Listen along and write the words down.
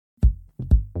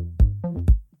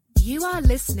You are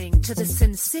listening to the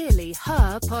Sincerely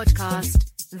Her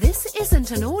podcast. This isn't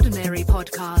an ordinary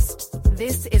podcast.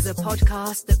 This is a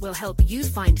podcast that will help you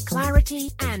find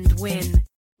clarity and win.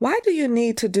 Why do you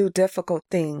need to do difficult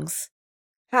things?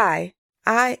 Hi,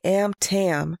 I am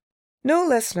Tam. New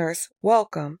listeners,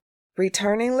 welcome.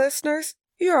 Returning listeners,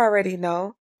 you already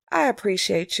know. I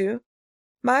appreciate you.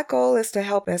 My goal is to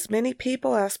help as many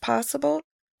people as possible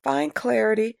find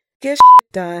clarity, get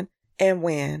shit done, and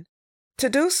win. To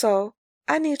do so,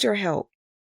 I need your help.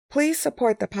 Please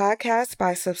support the podcast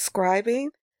by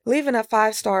subscribing, leaving a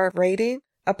 5-star rating,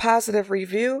 a positive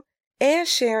review, and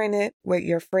sharing it with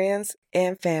your friends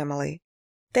and family.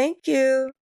 Thank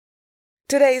you.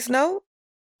 Today's note,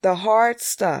 the hard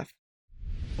stuff.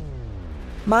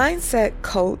 Mindset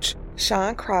coach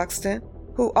Sean Croxton,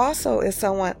 who also is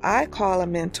someone I call a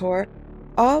mentor,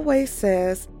 always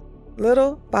says,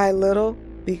 little by little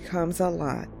becomes a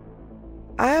lot.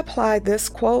 I apply this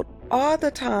quote all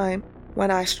the time when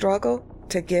I struggle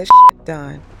to get shit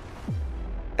done.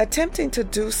 Attempting to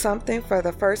do something for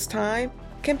the first time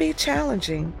can be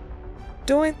challenging.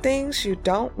 Doing things you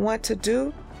don't want to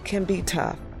do can be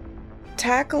tough.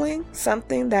 Tackling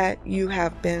something that you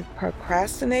have been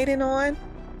procrastinating on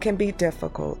can be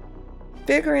difficult.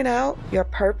 Figuring out your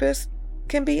purpose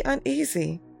can be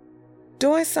uneasy.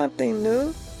 Doing something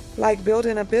new, like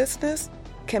building a business,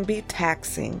 can be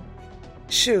taxing.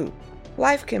 Shoot,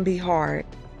 life can be hard,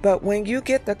 but when you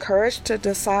get the courage to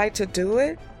decide to do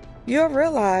it, you'll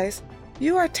realize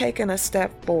you are taking a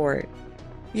step forward.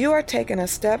 You are taking a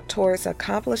step towards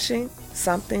accomplishing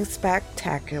something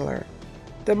spectacular.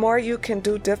 The more you can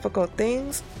do difficult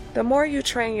things, the more you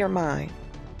train your mind.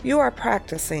 You are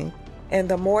practicing, and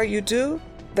the more you do,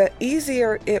 the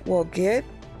easier it will get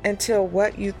until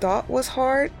what you thought was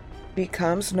hard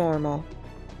becomes normal.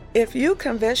 If you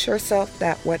convince yourself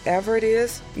that whatever it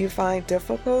is you find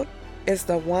difficult is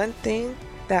the one thing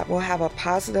that will have a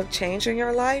positive change in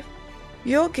your life,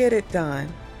 you'll get it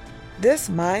done. This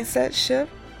mindset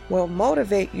shift will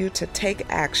motivate you to take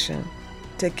action,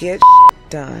 to get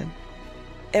done.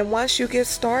 And once you get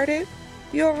started,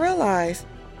 you'll realize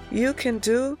you can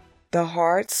do the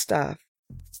hard stuff.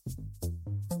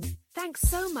 Thanks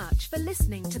so much for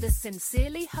listening to the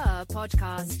Sincerely Her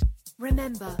podcast.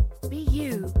 Remember, be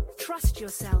you, trust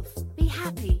yourself, be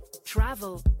happy,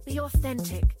 travel, be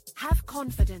authentic, have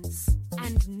confidence,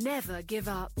 and never give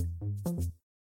up.